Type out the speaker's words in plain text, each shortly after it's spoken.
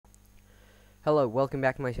Hello, welcome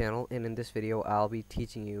back to my channel, and in this video I'll be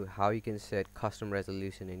teaching you how you can set custom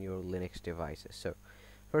resolution in your Linux devices. So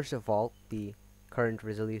first of all, the current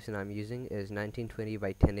resolution I'm using is 1920 by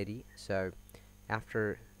 1080. So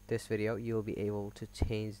after this video you'll be able to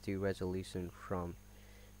change the resolution from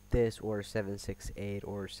this or 768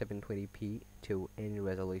 or 720p to any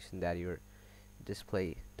resolution that your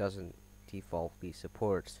display doesn't defaultly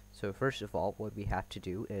supports. So first of all, what we have to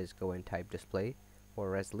do is go and type display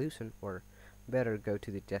or resolution, or better go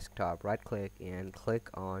to the desktop, right click and click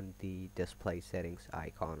on the display settings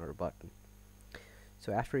icon or button.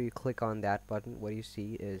 So after you click on that button, what you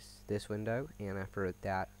see is this window, and after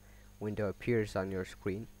that window appears on your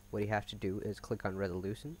screen, what you have to do is click on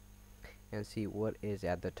resolution and see what is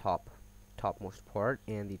at the topmost part,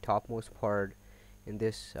 and the topmost part in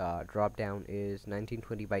this drop down is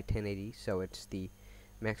 1920 by 1080. So it's the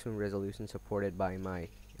maximum resolution supported by my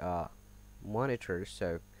monitors.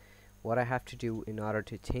 So what I have to do in order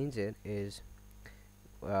to change it is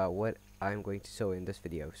what I'm going to show in this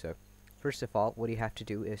video. So first of all, what you have to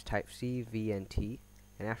do is type CVNT,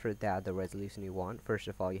 and after that the resolution you want. First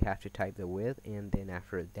of all, you have to type the width, and then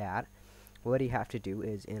after that what you have to do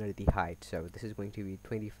is enter the height. So this is going to be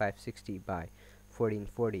 2560 by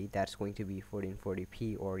 1440. That's going to be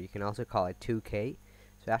 1440p, or you can also call it 2K.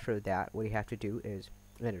 So after that, what you have to do is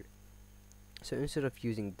enter. So instead of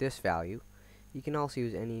using this value, you can also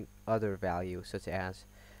use any other value, such as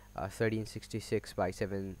 1366 by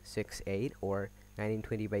 768 or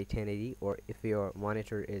 1920 by 1080, or if your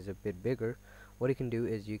monitor is a bit bigger, what you can do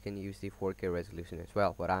is you can use the 4K resolution as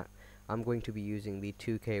well. But I'm going to be using the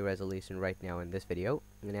 2K resolution right now in this video,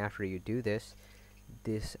 and after you do this,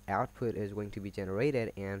 this output is going to be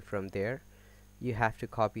generated, and from there you have to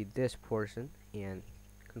copy this portion and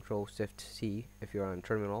Control-Shift-C if you're on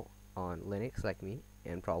terminal on Linux like me,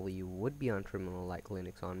 and probably you would be on terminal like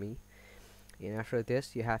Linux on me. And after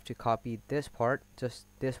this, you have to copy this part, just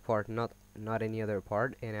this part, not any other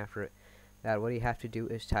part. And after that, what you have to do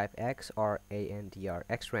is type XRANDR,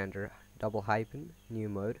 xrandr double hyphen new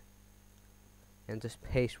mode, and just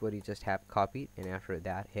paste what you just have copied, and after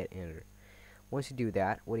that hit enter. Once you do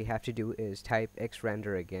that, what you have to do is type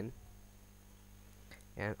xrandr again,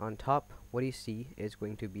 and on top what you see is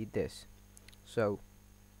going to be this. So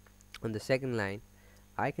on the second line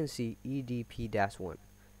I can see EDP-1.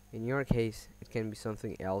 In your case it can be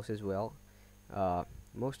something else as well.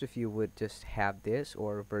 Most of you would just have this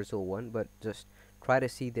or Versal 1, but just try to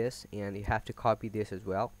see this, and you have to copy this as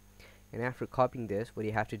well. And after copying this, what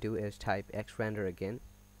you have to do is type xrandr again,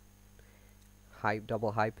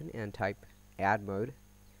 double hyphen, and type add mode.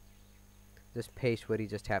 Just paste what you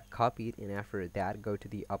just have copied, and after that go to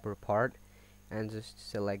the upper part and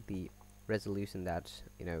just select the resolution that's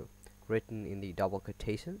written in the double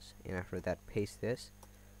quotations, and after that paste this,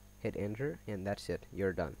 hit enter, and that's it,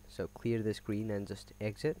 you're done. So clear the screen and just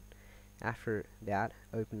exit. After that,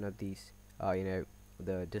 open up these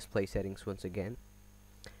the display settings once again,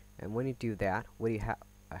 and when you do that, what you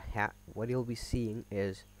what you'll be seeing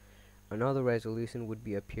is another resolution would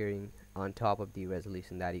be appearing on top of the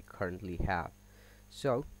resolution that you currently have.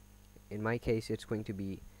 So in my case it's going to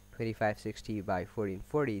be 2560 by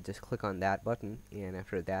 1440. Just click on that button, and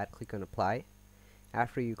after that click on apply.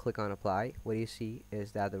 After you click on apply, what you see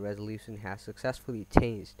is that the resolution has successfully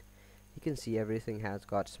changed. You can see everything has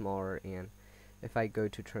got smaller, and if I go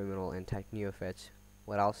to terminal and type NeoFetch,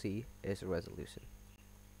 what I'll see is a resolution.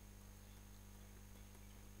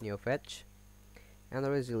 NeoFetch, and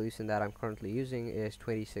the resolution that I'm currently using is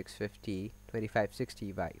 2560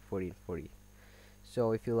 by 1440.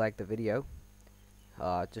 So if you like the video,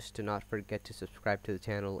 just do not forget to subscribe to the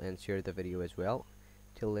channel and share the video as well.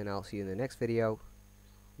 Till then, I'll see you in the next video.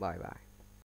 Bye bye.